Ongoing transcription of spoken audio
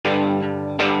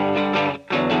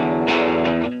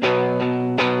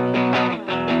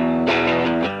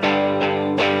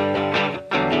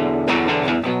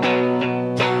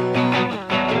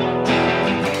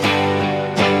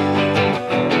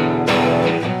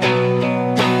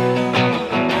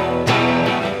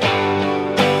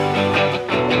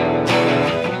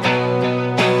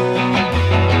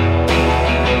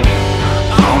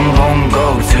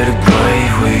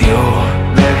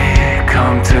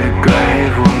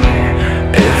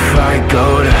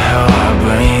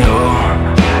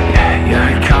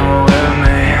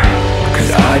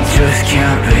just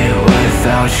can't be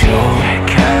without you.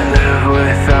 Can't live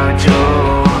without you.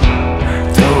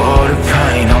 Through all the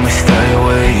pain, I'ma stay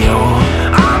with you.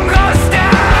 I'm gonna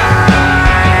stay.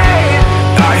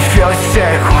 I feel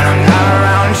sick when I'm not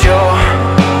around you.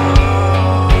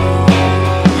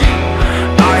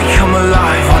 I come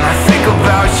alive when I think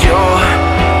about you.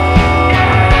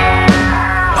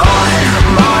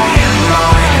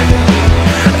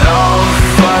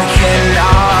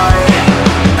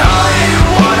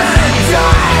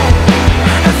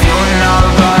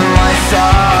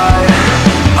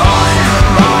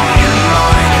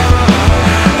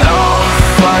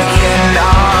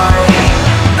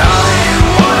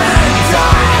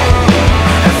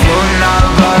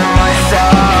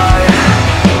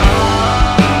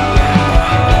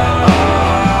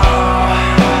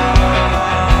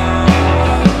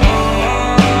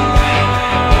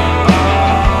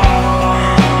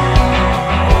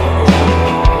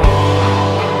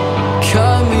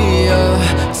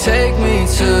 Take me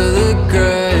to the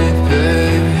grave,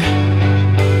 babe.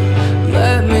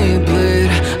 Let me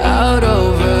bleed out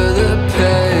over the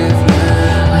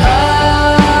pavement.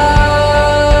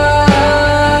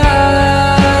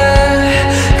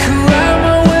 I could wear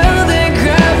my will, then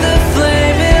grab the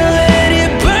flame and let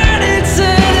it burn into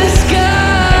the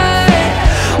sky.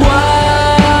 Why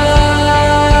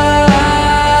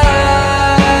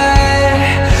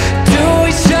do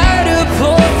we try to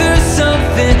pull through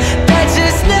something that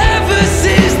just never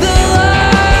sees the light?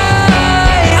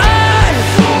 I'm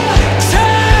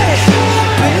tired,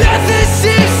 but nothing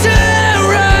seems to end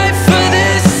right for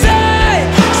this side.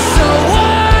 So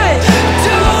why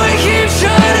do we keep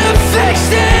trying to fix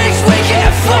things we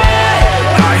can't fight?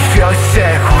 I feel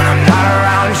sick when I'm not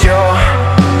around you.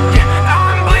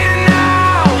 I'm bleeding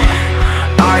now.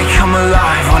 I come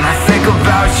alive when I think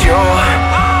about you.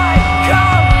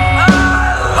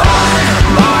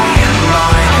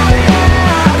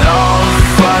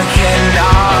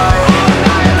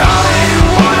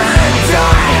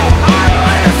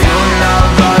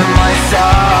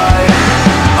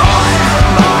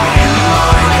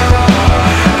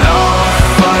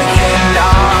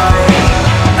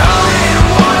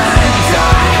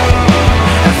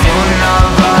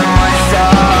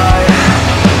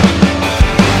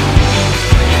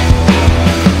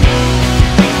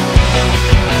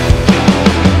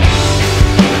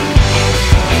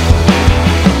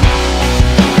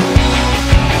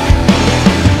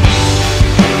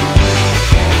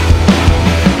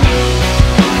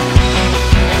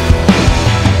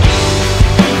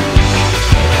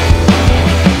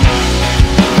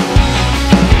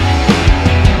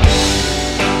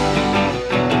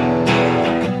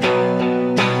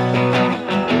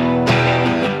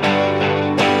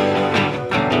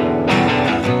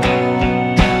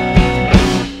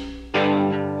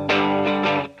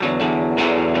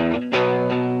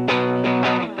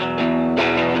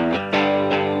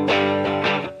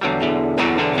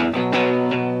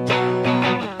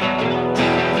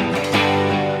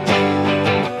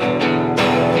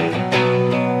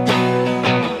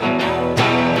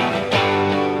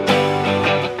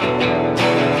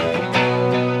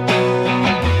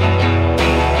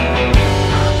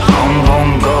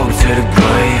 To the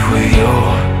grave with you,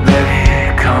 baby,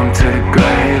 come to the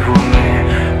grave with me.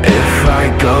 If I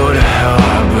go to hell,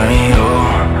 I'll bring you.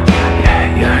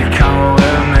 Yeah, come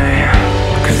with me.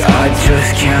 Cause I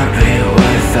just can't be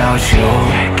without you.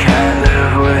 Can't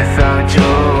live without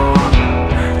you.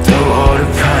 Through all the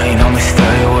pain, I'ma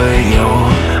stay with you.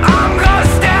 I'm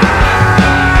gonna stay.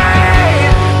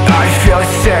 I feel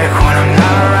sick when I'm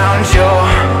not around you.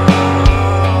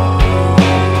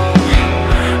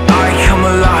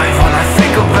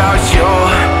 About you.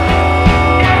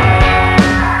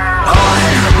 On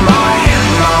my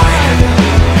mind,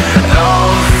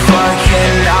 oh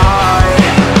fucking I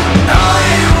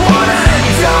wanna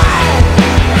die.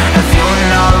 If you're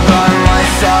not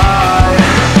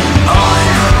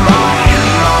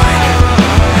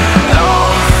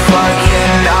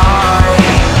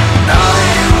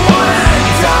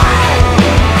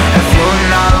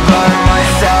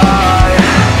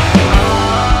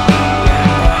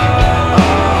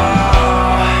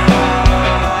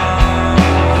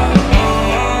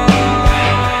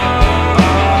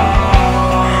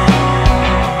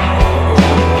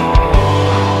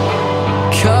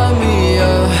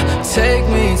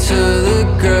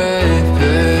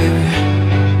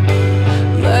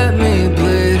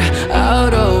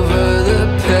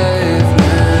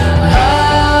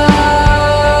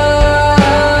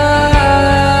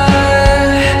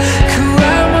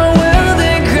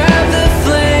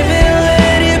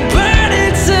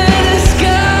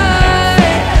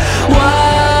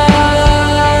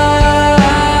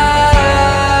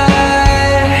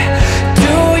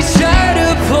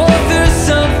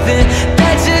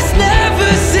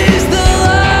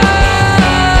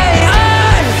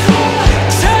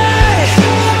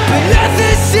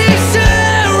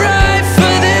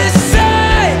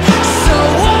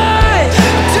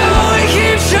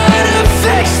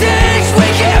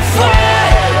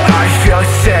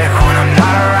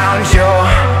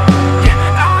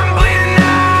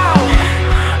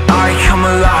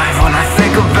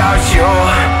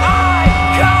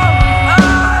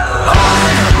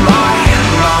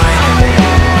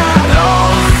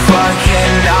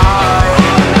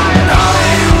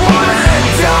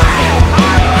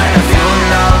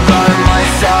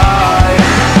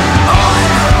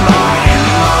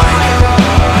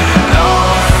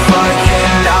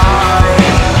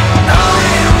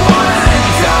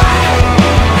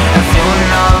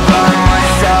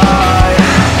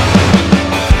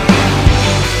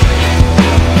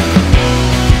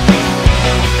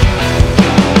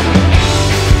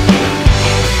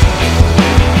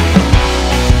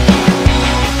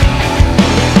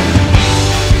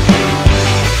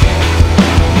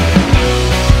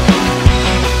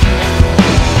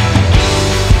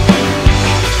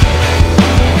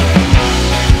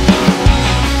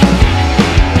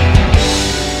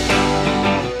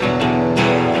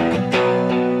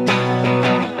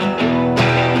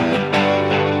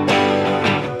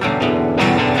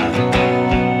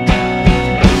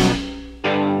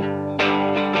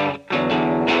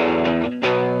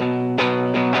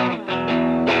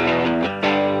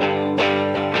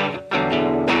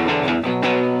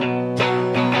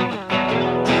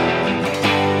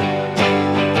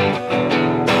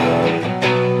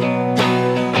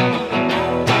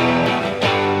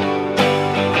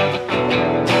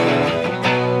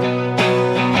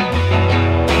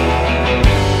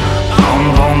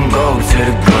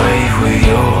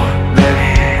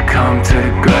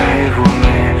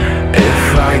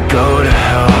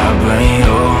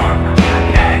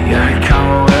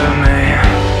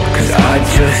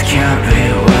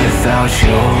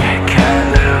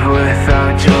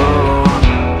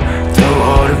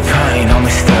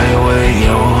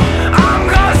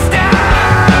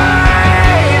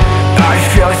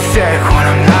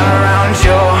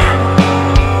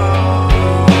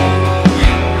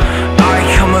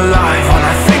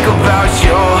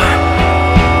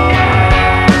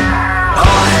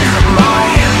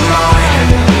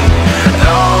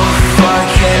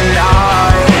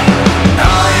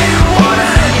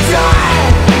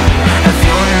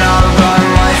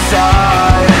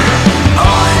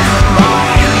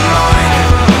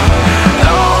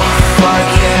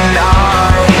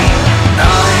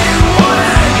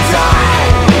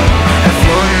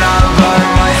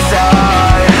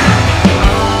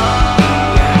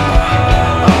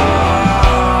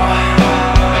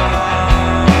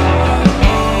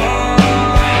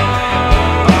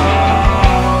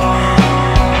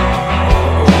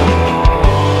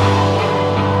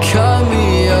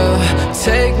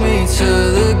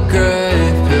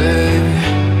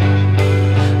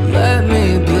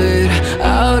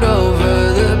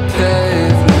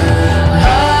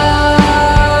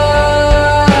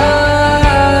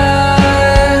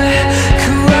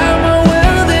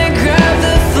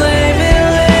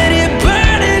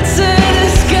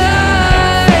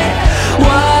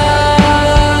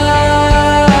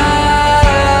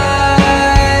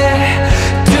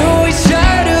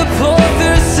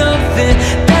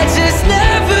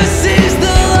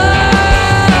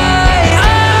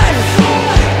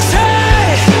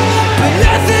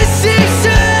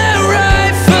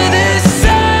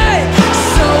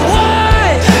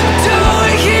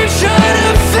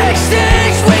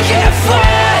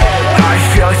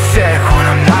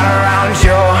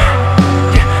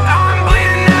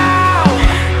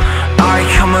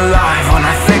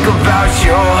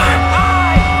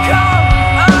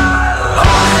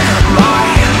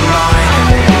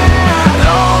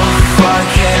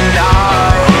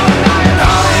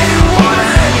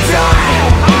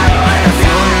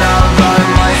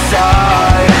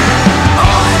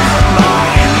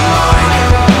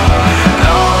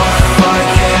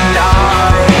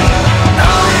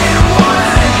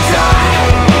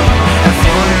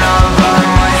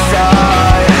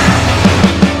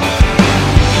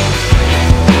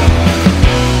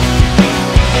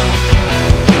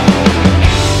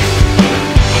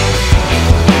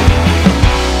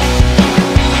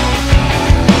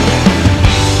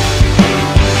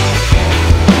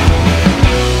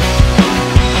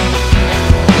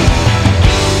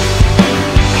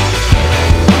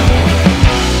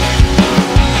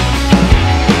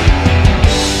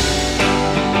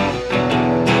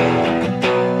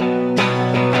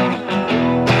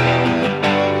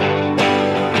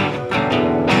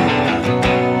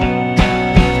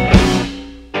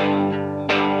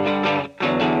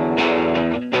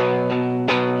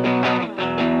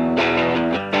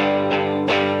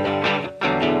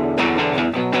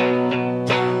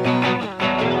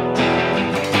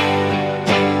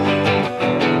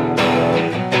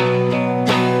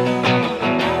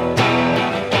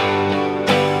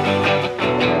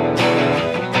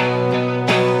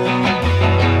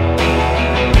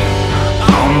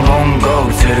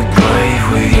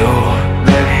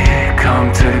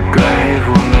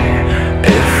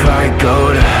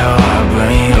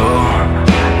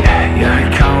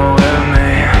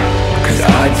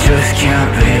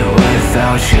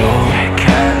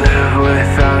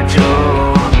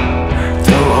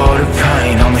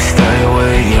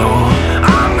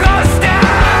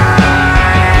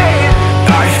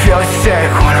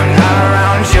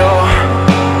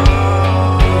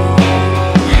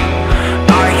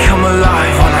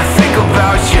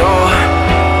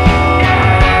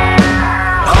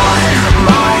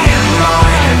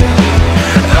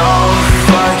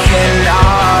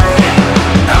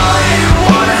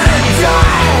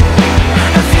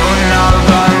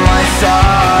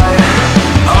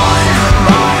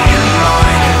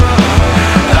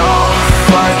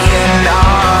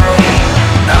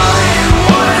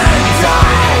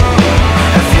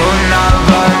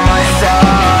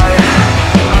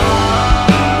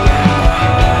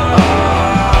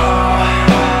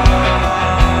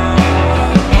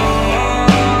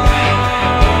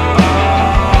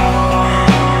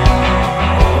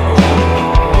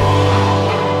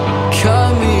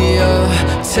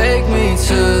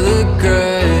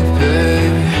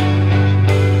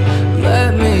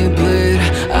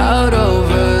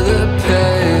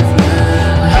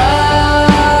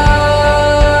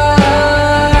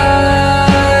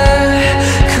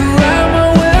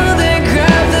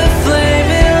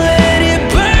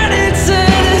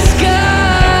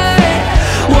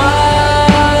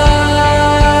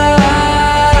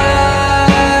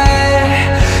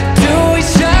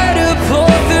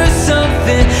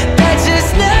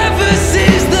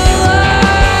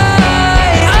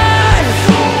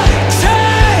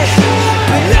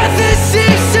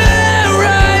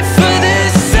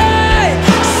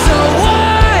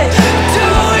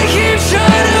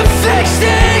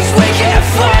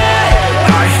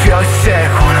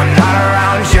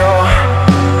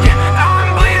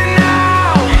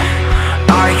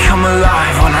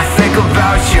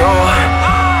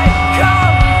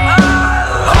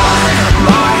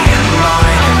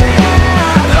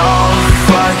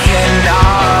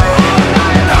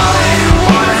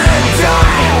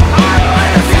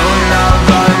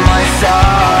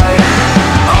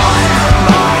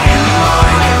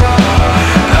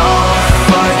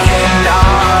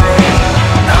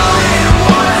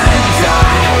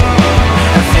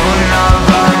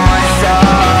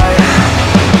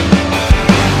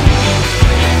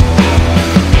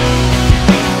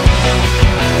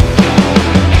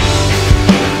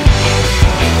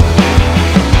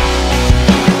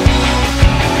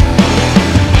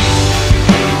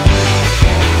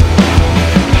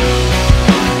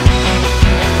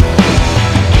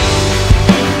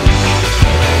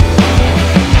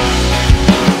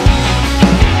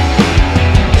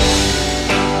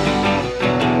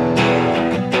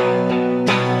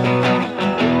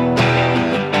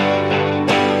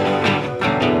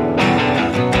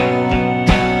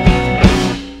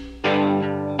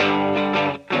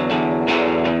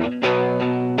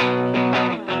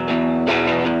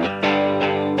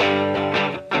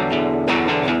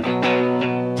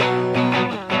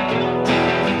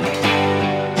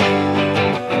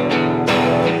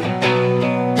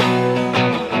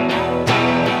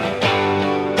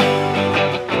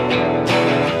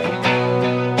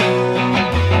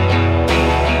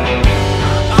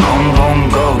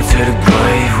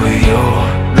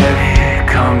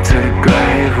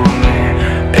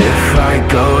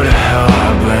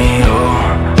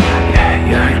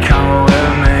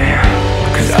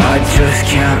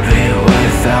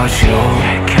without you,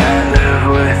 can't live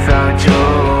without you.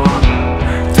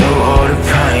 Through all the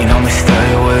pain, I'ma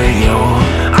stay with you.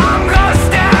 I'm gonna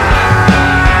stay.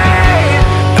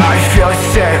 I feel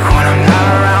sick when I'm not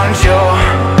around you.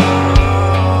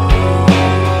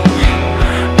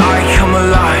 I come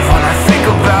alive when I think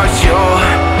about you.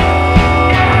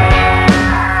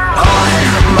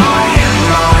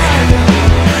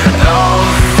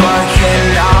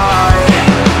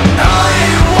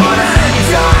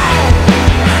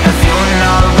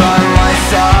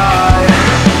 Side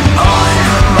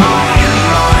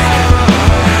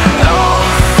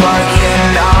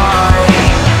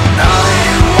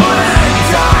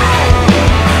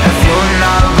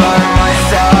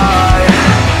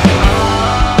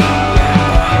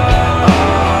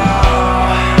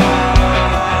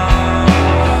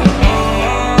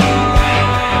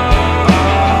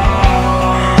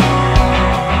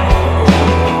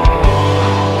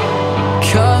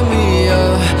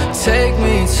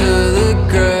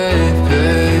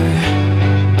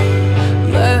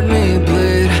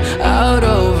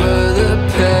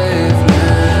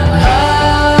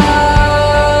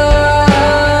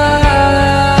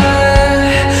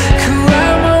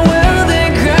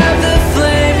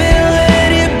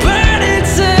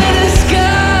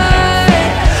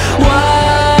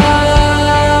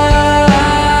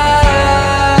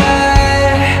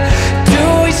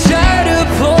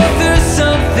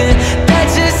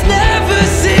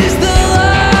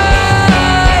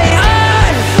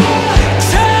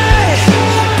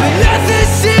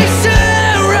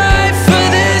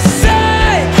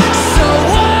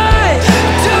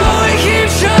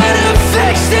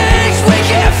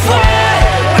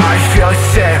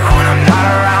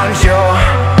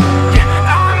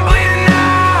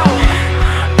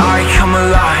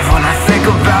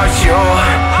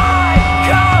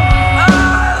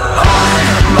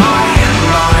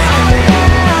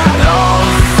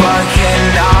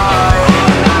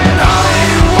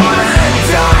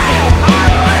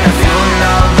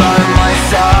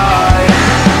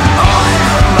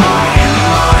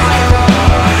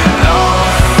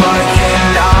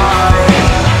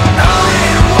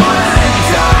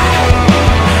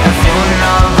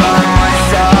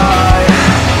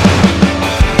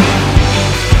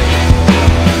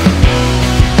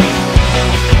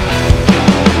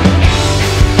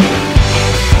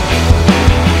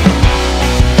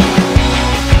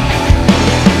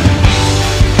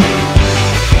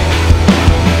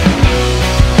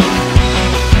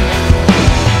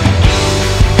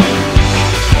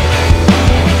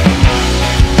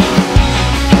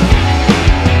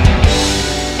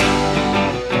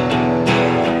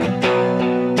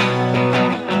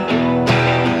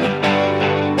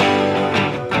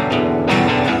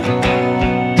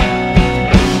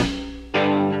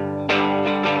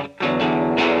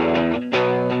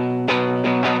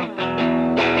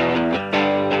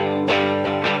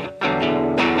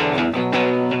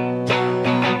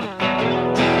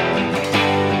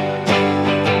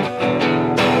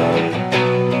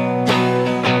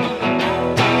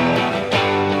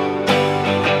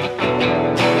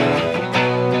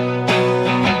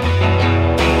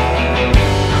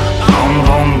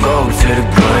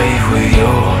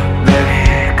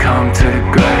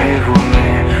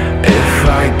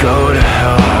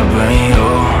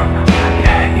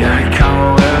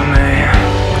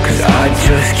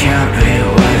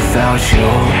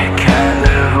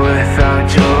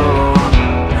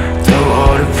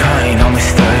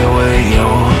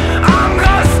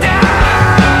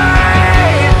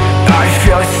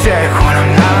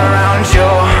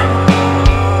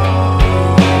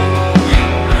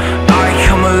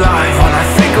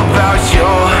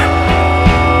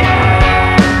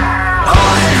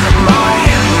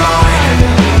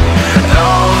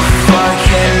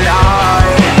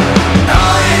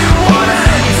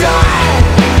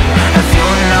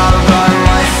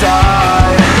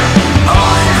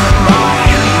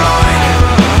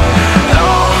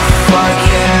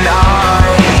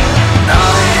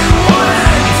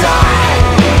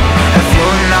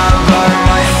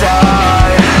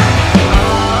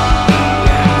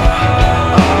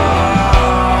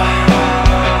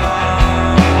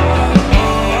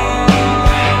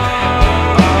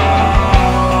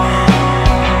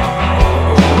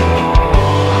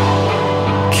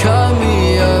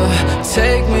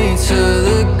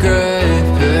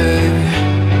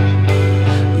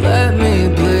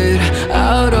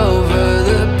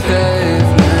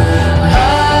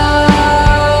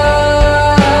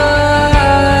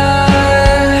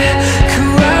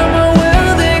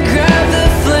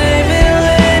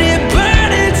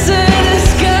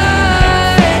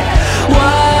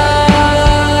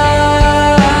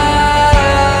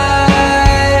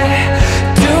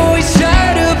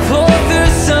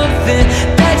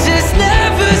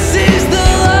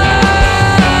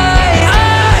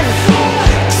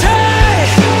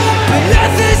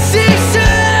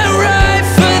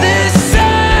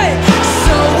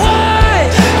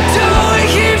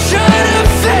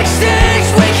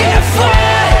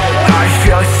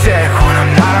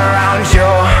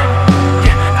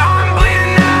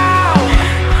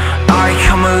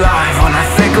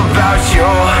you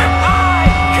on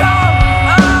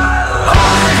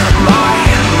my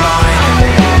mind.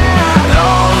 No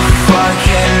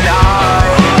fucking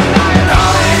night.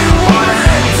 I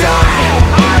wanna die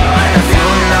if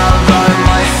you're not by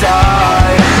my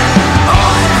side.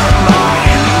 On my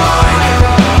mind.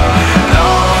 No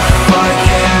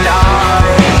fucking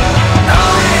night.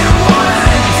 I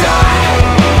wanna die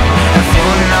if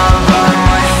you're not by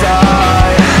my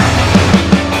side.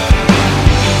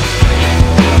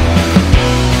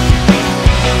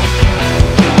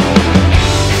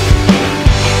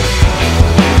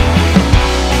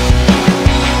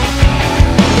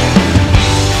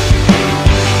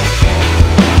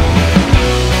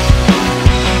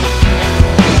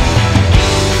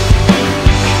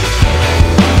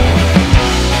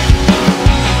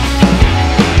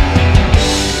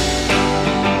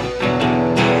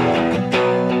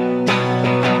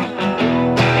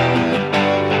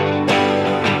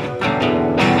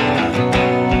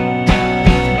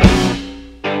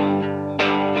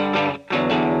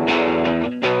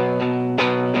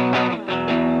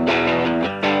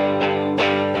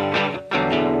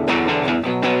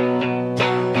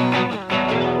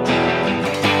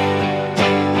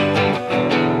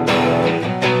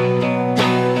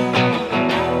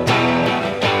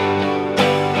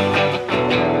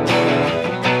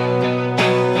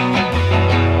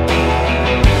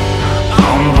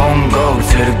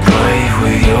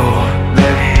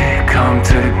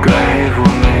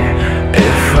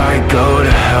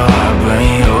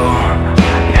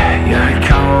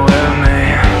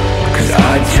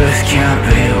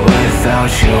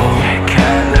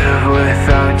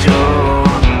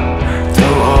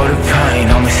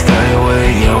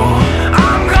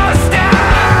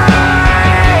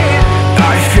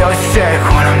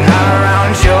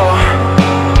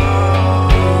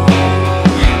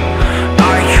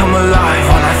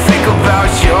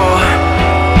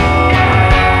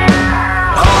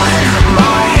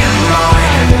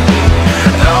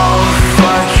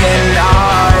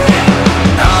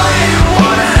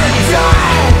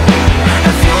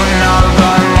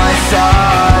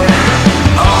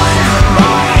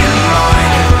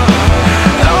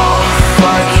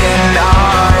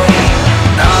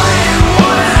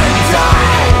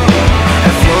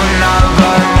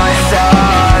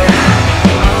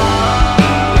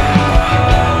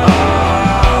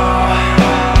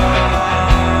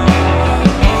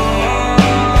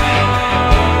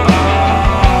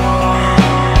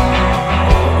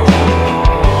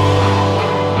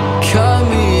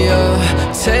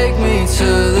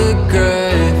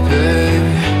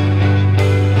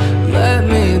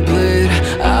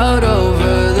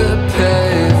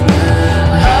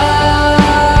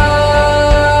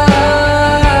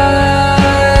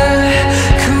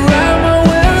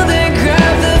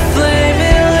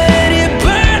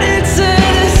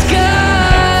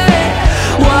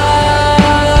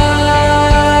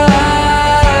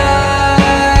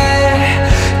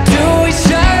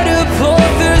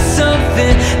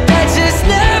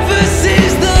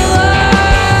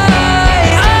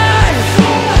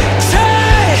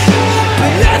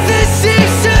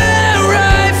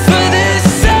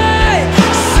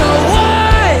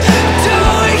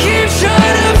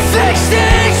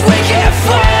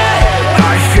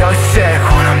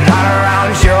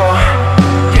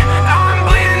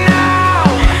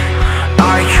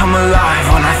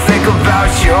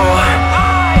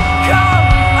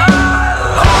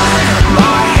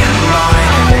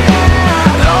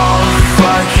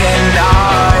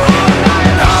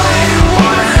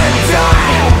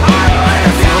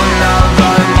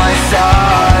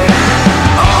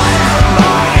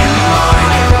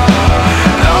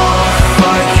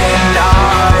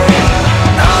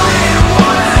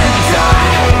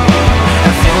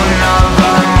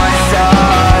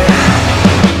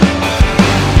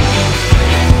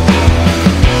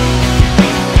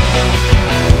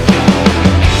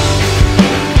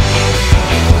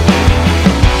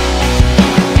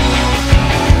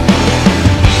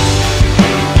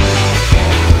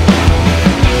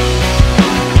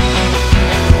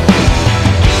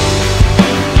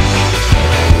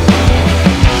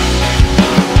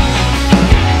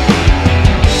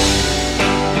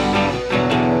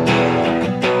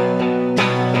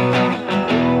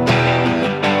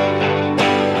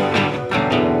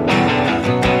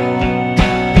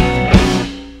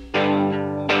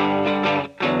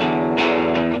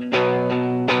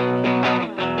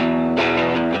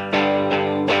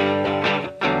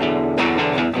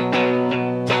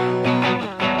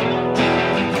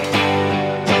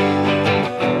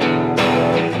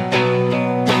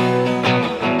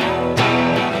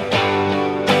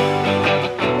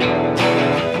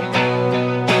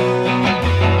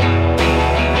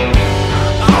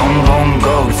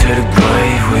 the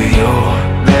grave with you.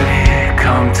 Baby,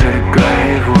 come to the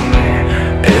grave with me.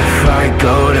 If I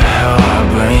go to hell, I'll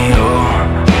bring you.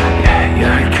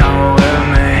 Yeah, come with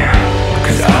me.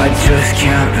 Cause I just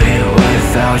can't be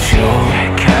without you.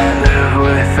 Can't live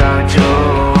without you.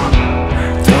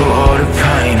 Through all the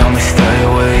pain, I'ma stay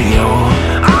with you.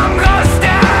 I'm gonna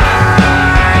stay.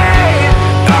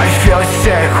 I feel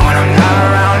sick when I'm not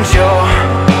around you.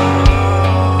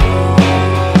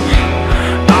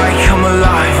 I come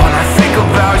alive when I think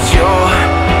about you.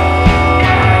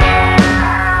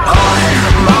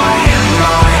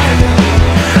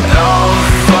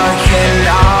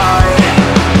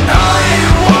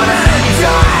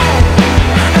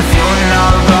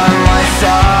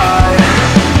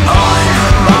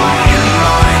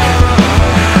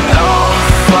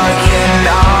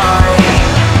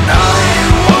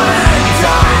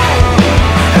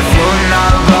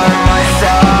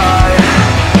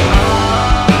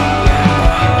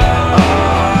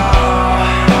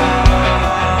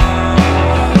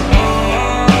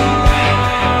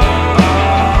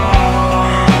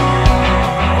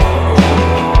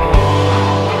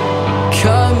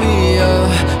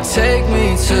 Take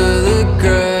me to the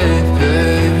grave,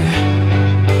 babe.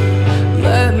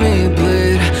 Let me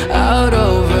bleed out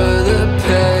over the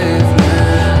pavement.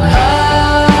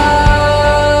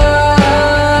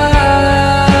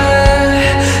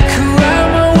 I could write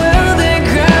my will, then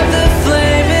grab the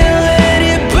flame and let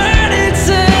it burn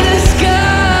into the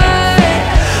sky.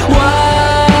 Why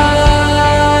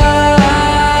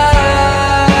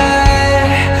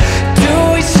do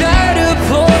we try to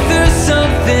pull through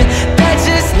something that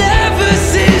just never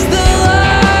sees the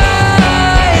light?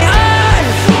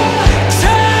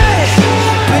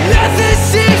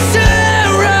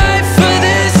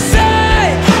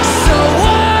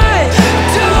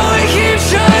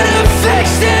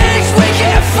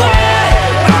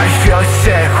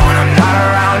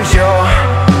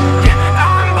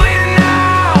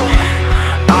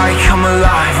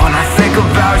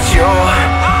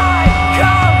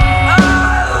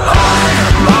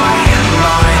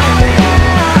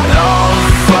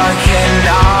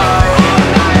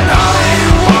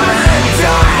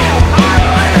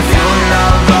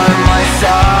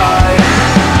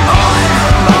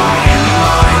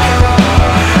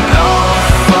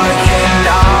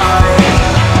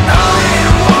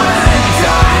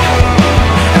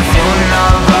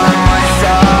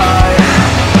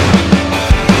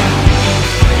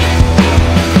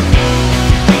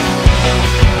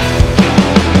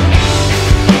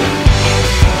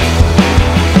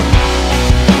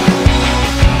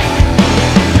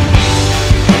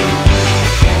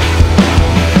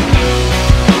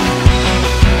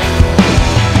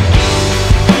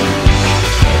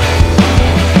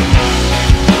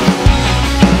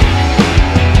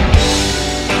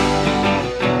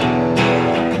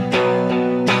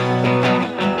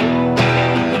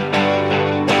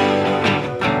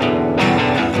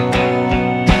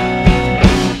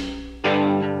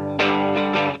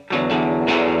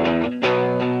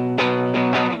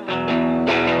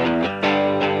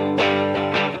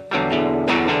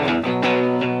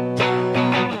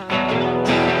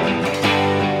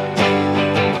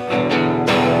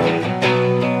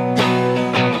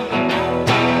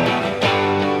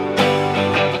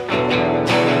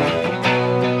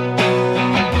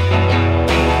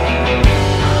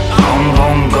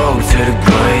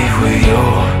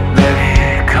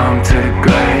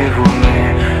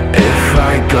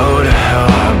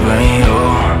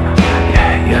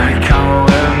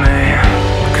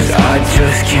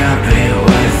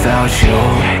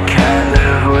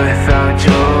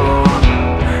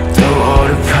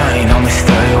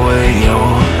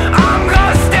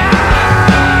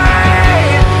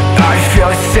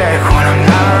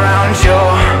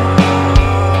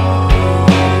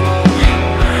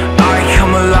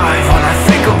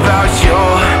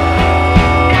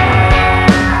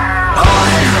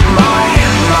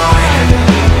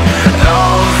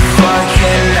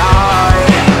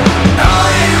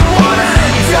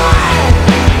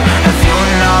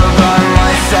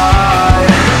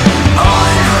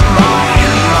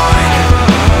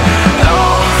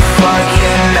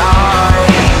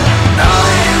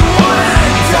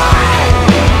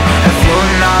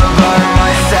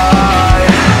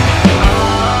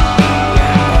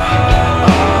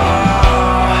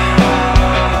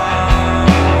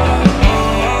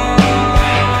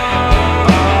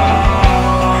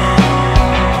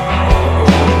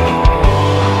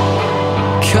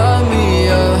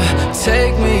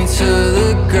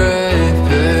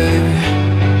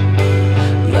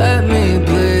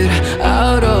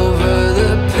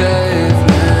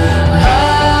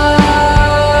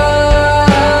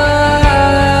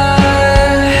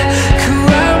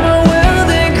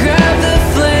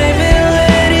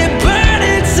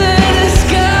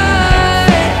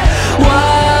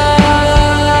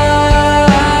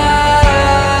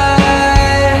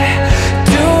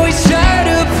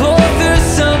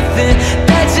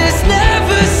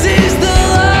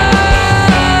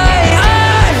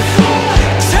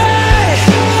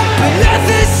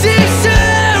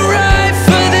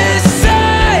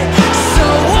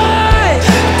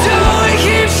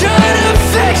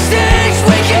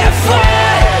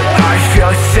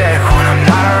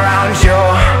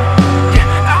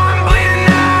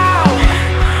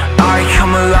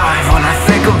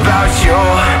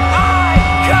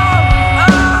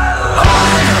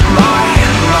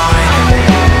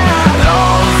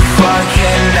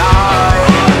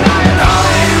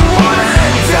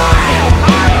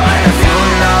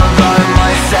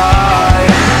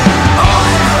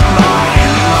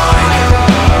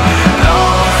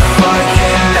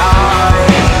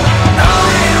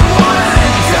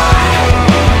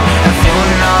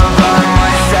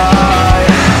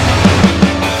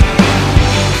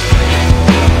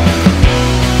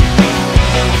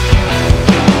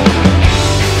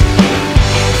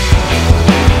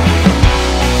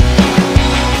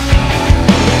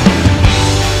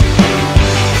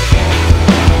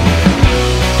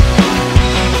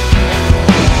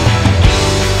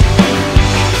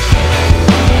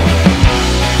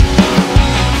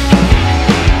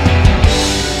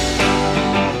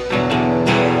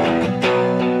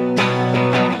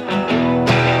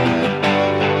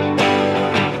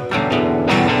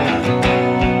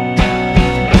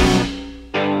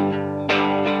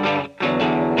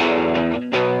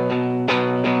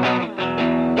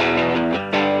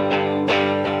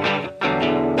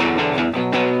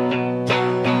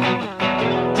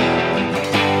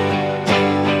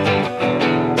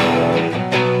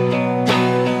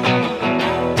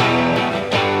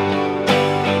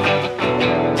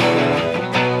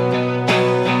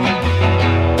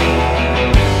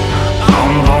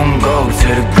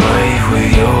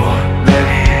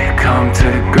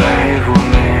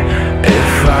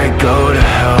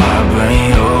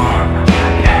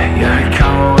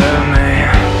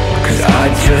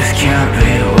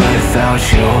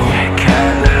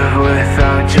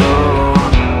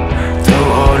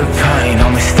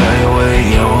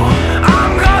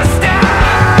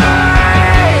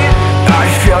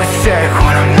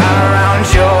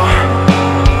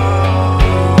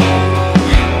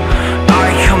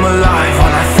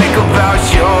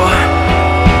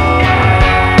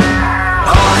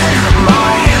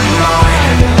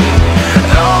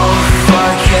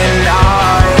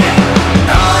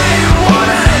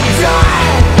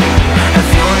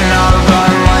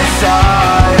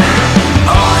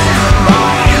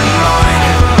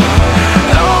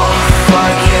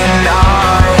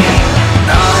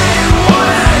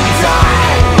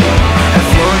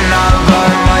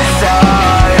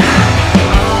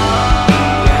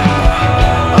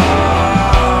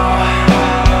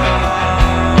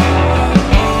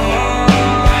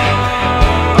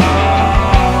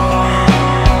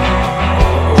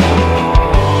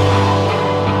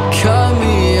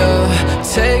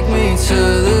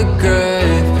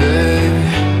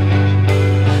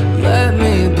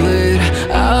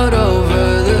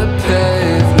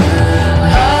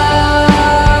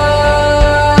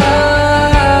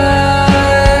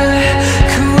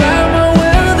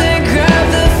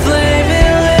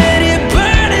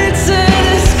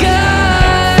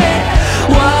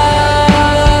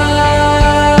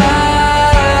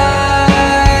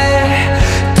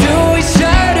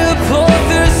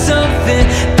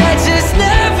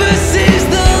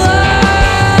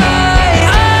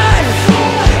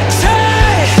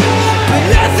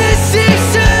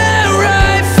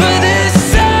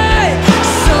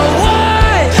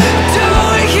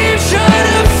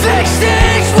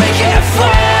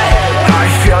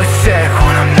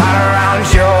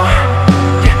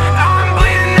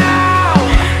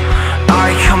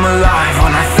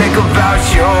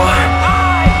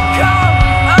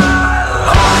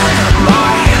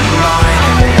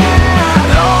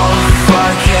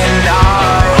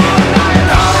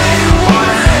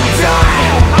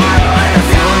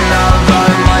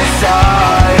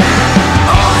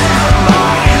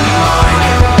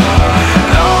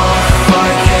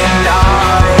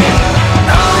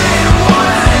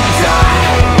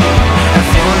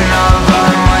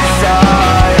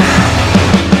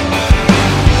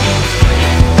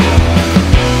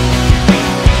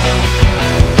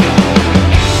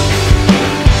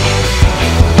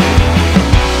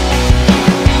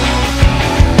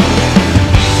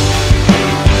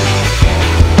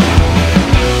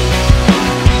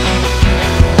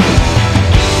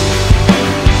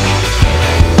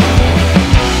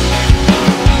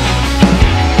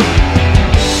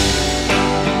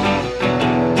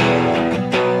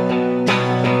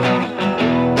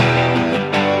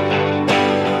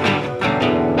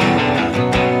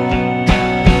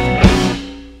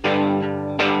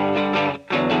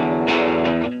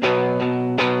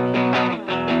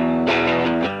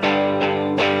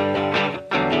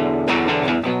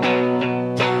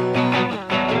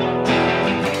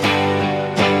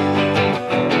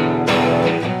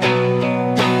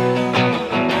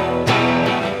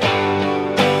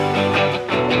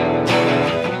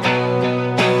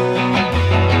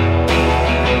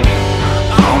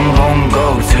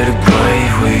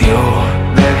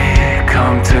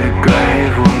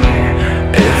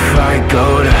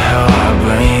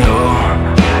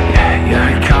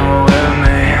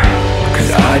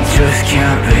 just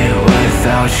can't be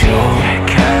without you.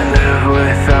 Can't live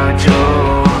without you.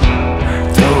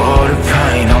 Through all the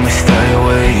pain, I'ma stay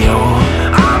with you.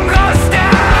 I'm gonna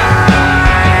stay.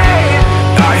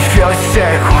 I feel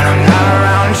sick when I'm not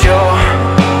around you.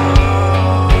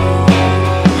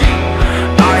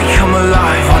 I come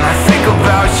alive when I think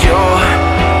about you.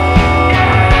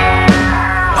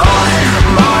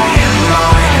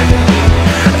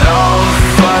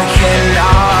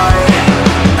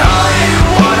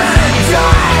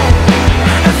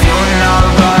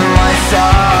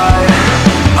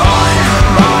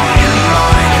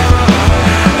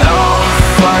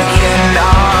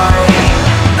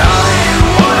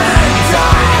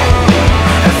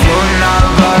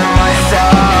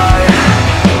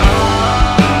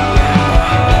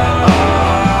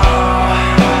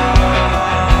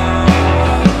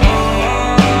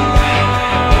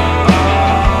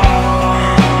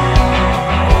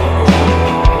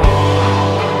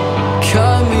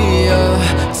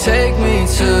 Take me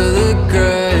to the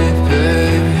grave,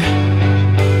 babe.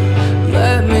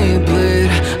 Let me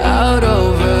bleed out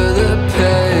over the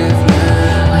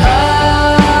pavement.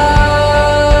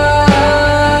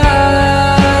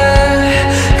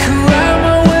 I could write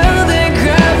my will, then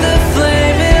grab the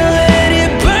flame and let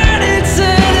it burn into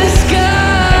the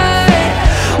sky.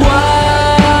 Why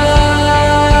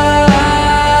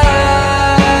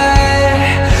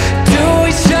do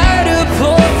we try to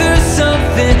pull through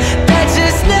something that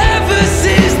just never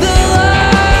sees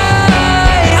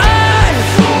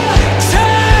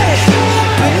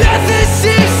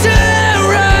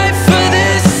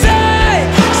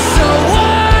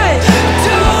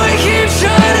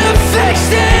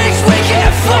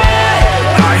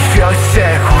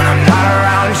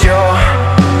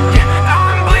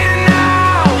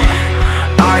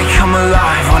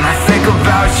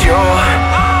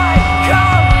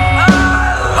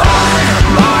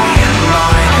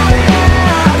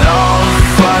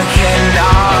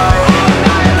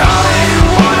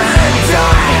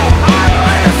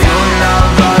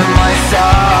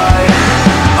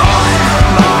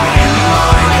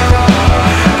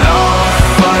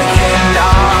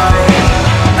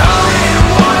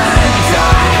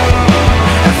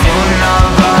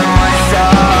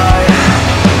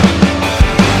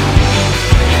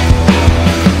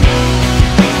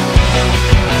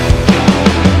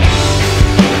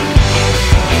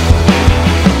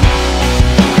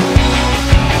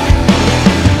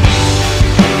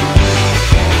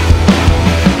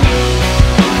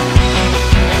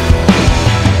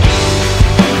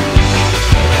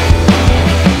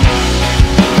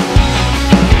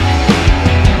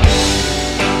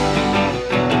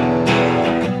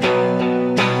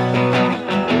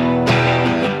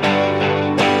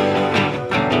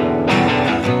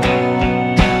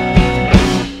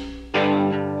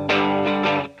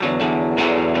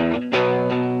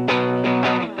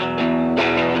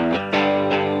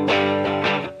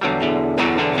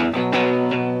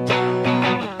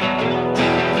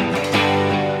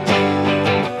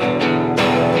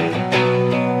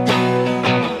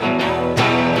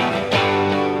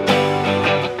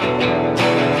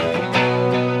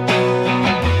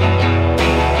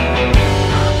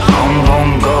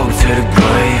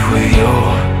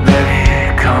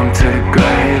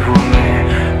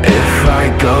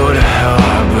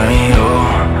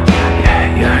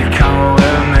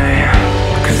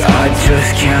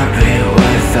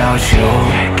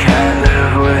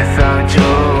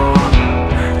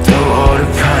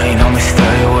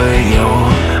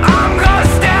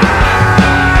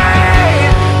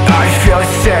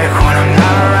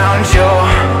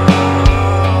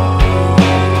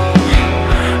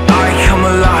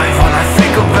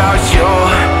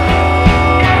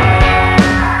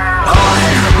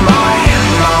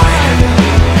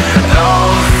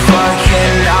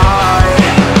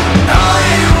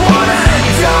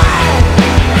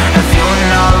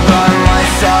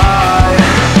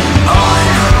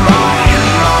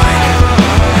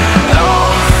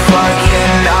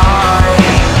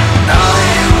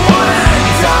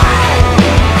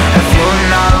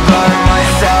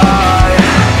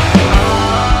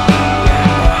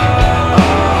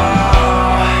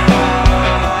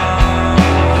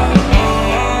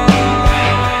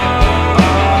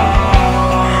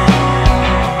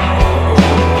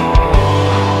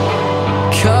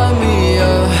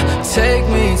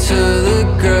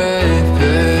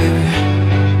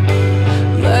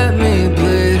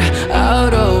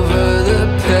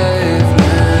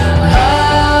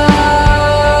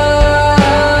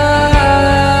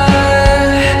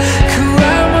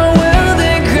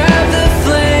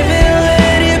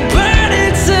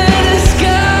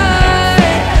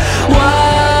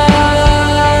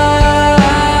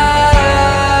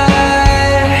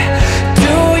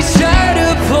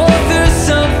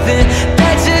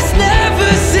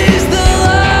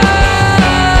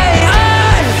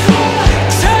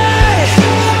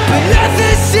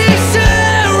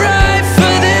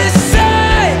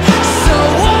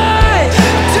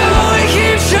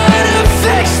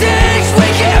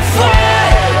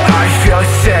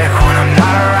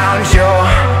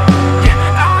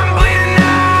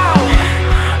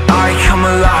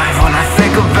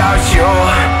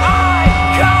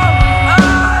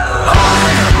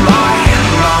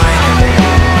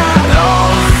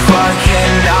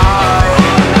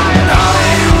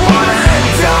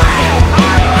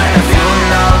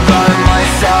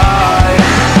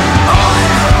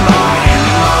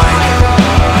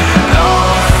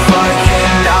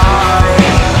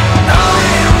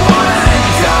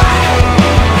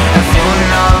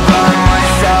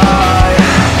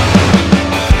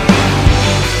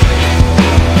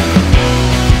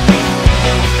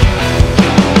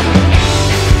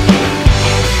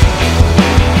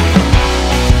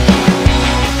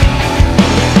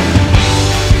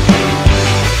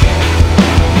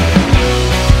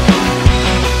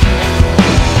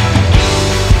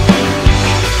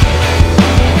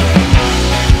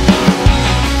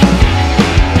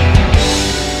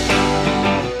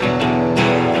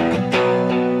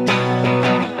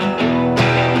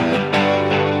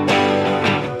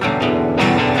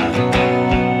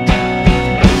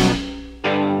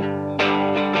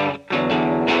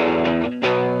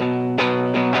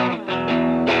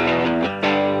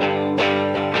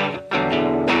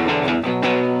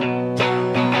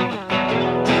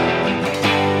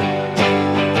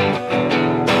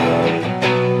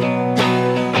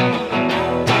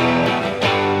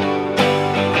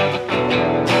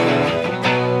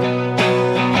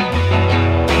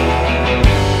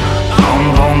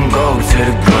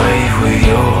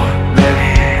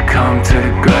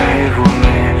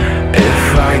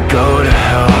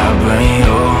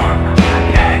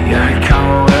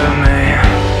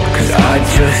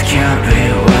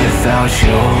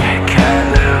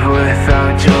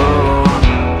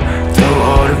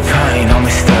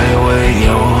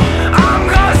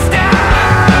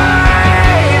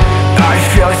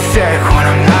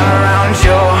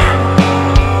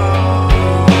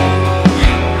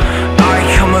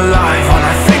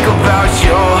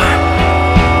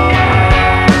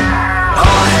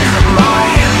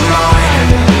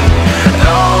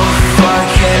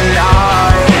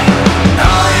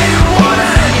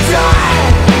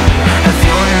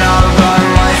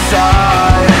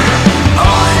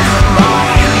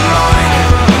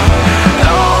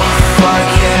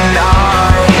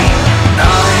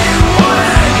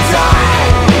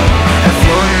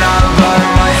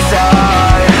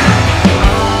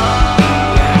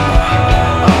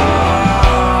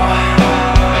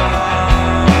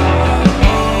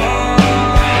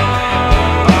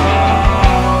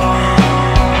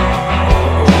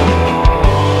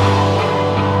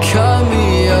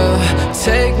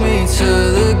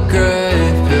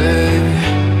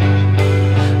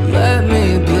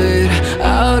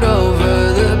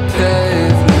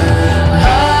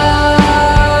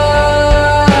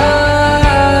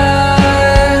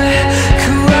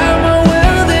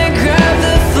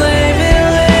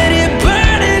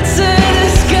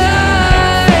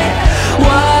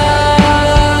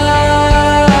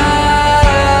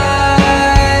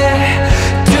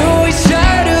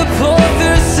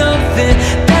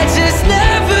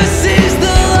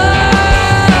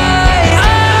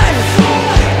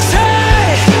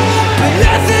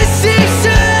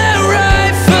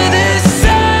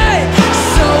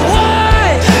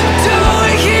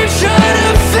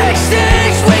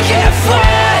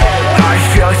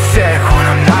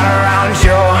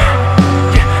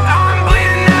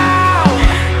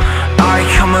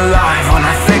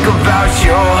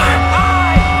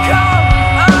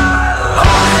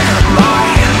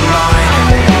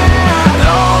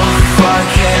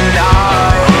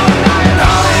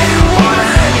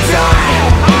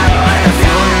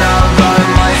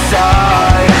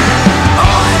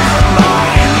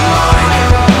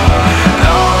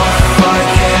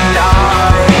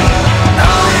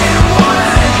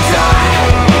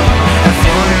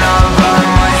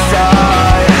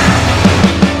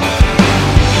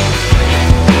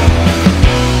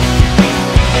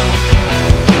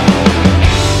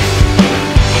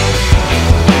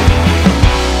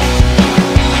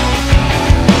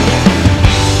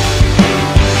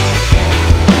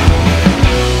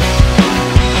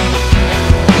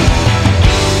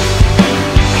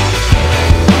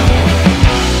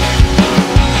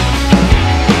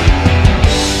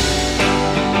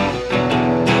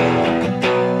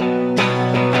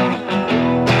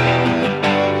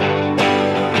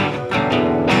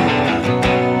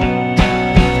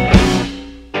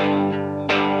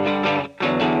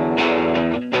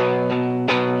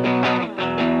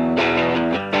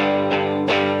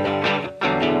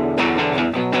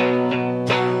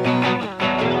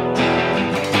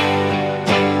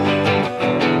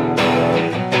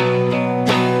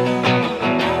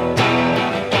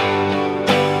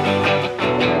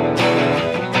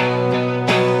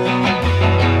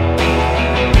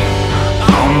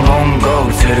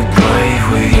the grave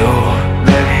with you.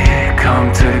 Baby,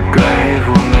 come to the grave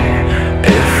with me.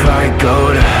 If I go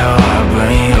to hell, I'll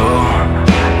bring you.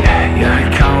 Yeah,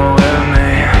 come with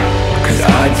me. Cause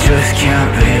I just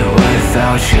can't be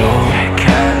without you.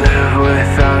 Can't live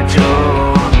without you.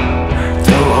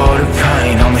 Through all the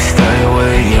pain, I'ma stay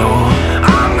with you.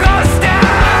 I'm gonna stay.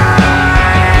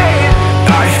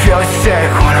 I feel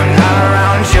sick when I'm not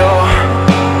around you.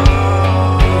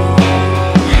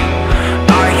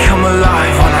 I come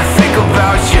alive when I think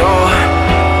about you.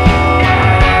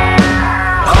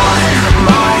 On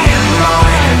my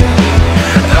mind,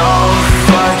 oh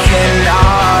fucking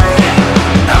night.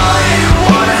 I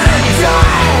wanna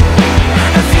die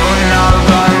if you're not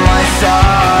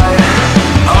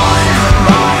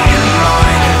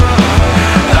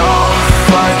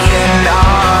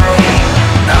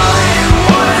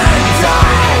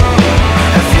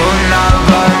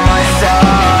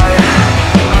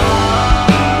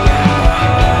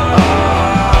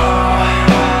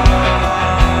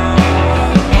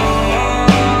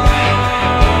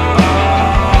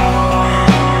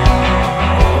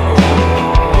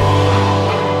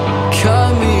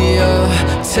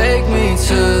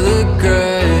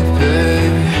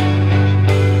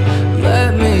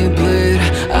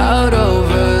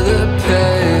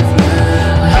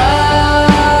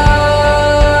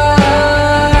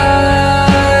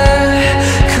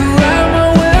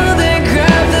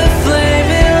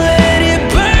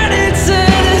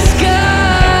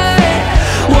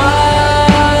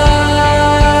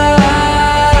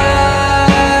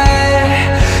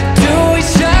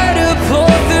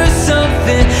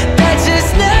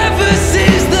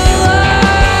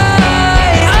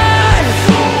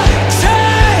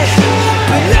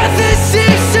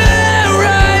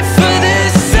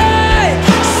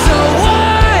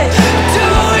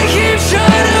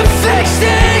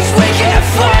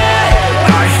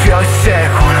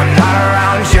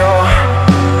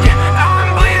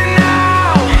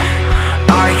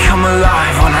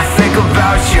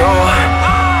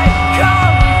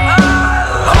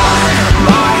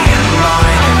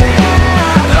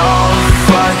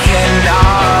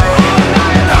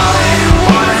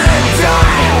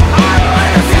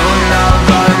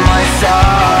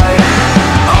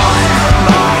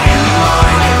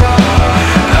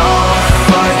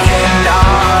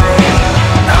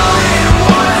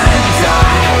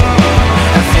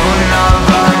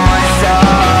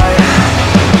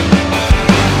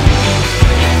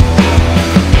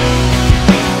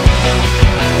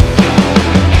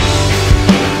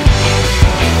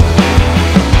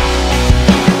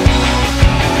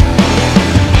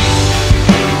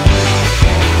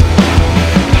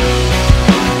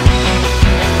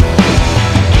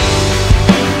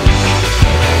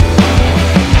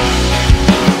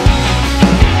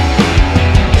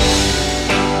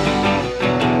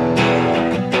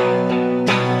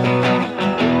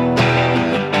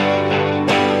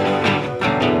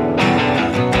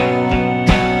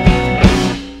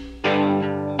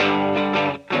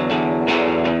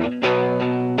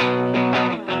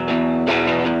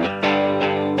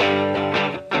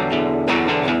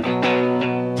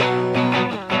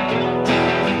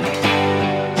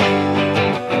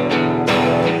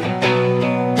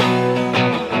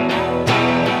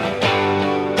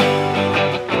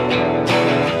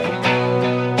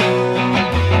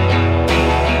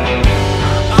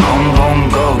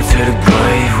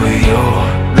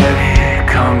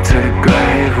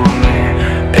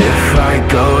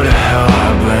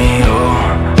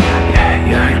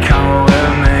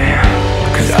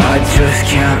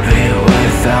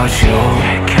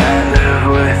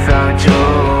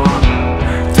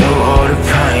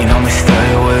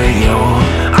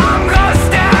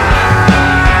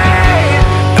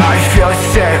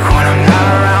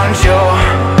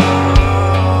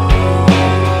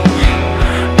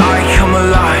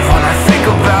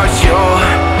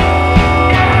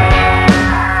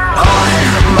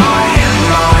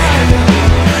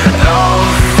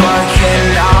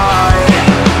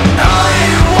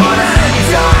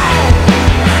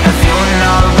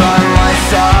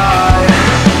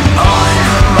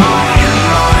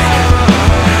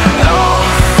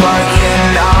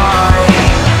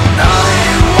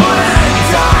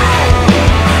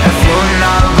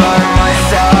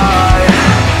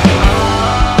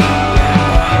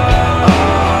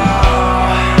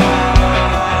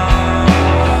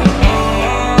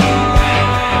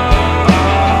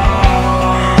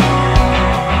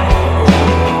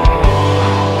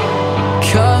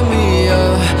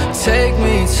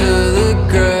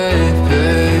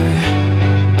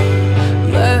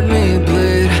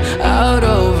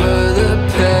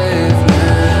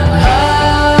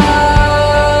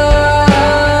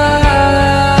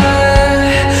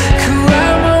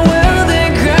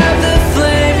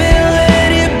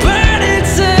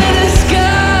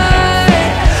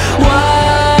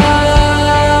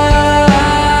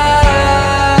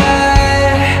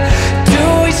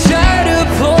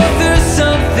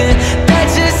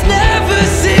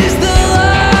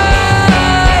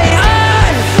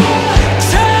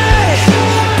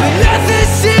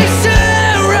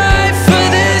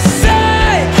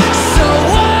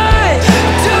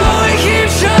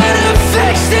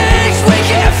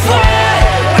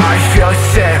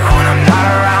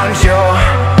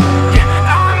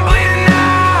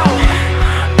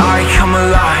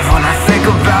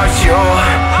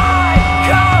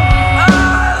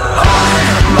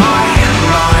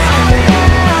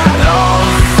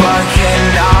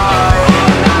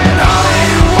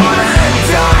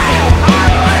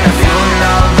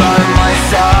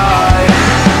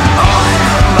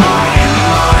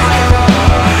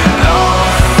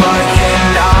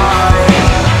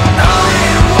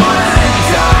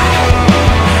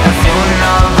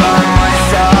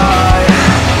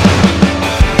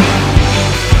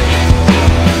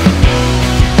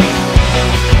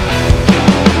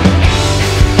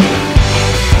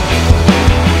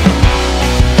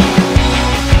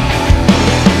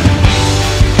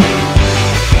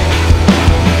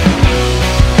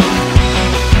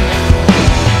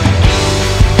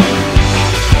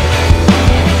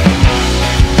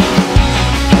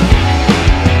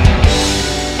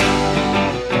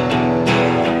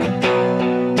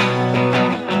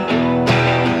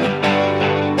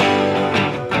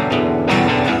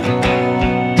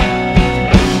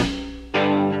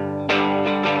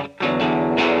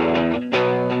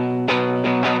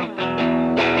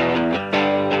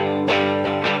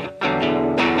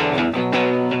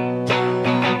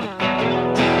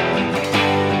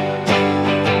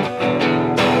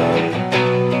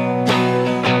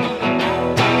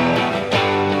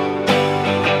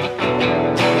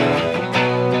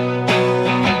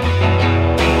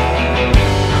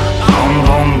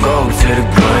to the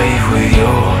grave with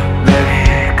you.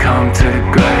 Baby, come to the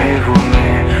grave with me.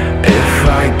 If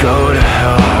I go to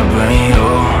hell, I'll bring you.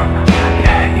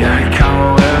 Yeah, come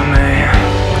with me.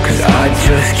 Cause I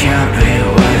just can't be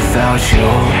without you.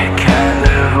 Can't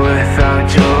live without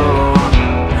you.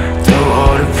 Through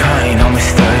all the pain, I'ma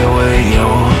stay with you.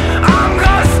 I'm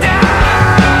gonna stay.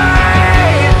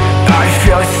 I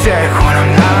feel sick when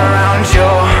I'm not around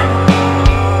you.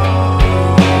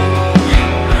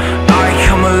 I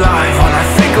come alive when I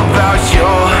think about you.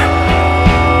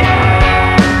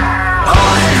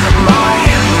 On my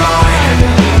mind,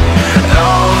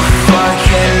 oh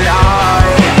fucking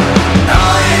night. I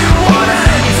wanna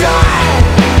die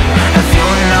if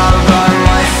you're not by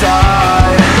my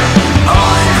side.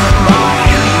 On my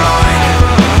mind,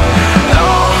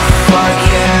 oh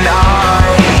fucking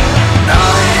night. I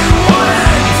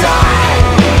wanna die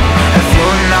if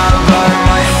you're not by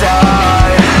my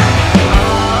side.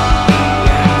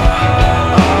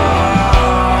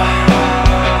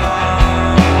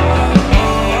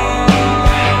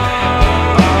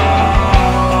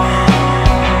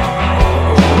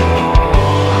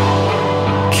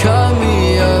 Cut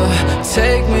me up,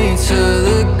 take me to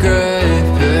the grave,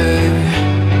 babe.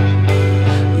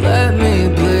 Let me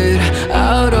bleed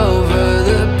out over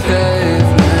the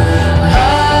pavement.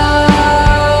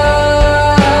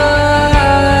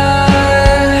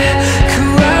 I could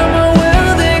write my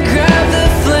will, then grab the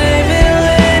flame and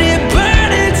let it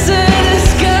burn into the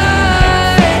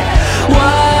sky.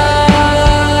 Why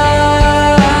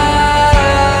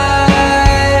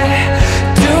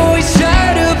do we try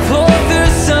to pull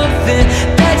through something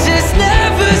that just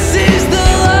never sees the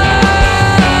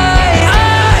light?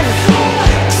 I'm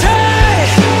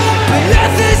tired, but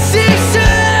nothing seems to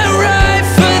end right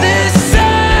for this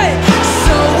side.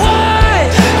 So why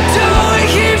do we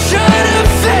keep trying to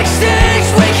fix things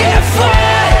we can't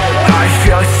find? I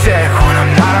feel sick when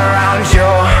I'm not around you.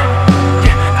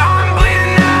 I'm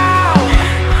bleeding out.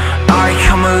 I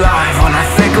come alive when I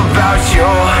think about you.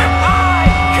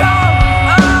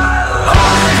 On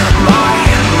my mind,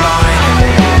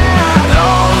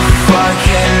 oh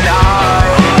fucking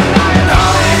night. I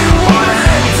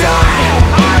wanna die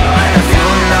if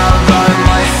you're not by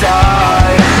my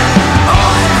side.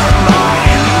 On my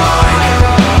mind,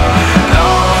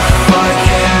 oh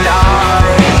fucking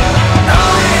night. I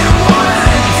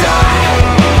wanna die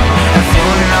if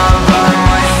you're not by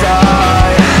my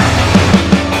side.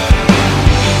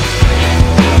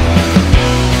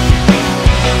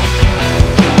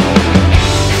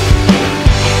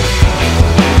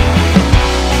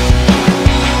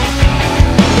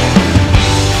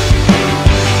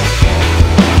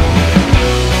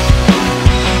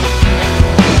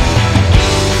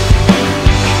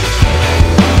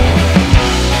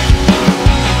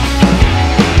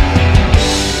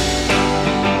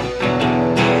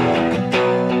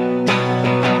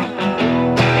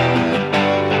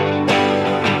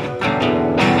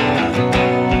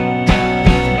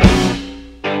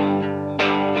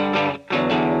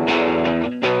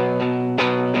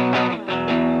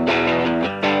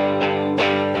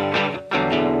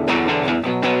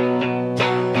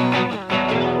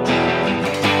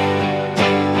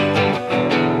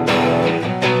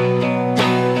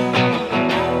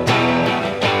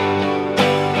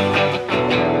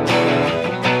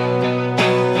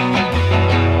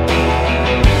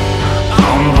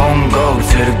 I'm gon' go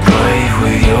to the grave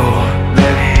with you.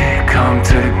 Baby, come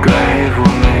to the grave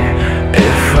with me.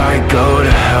 If I go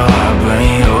to hell, I'll bring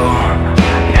you.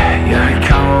 Yeah,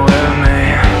 come with me.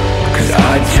 Cause I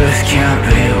just can't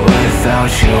be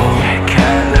without you.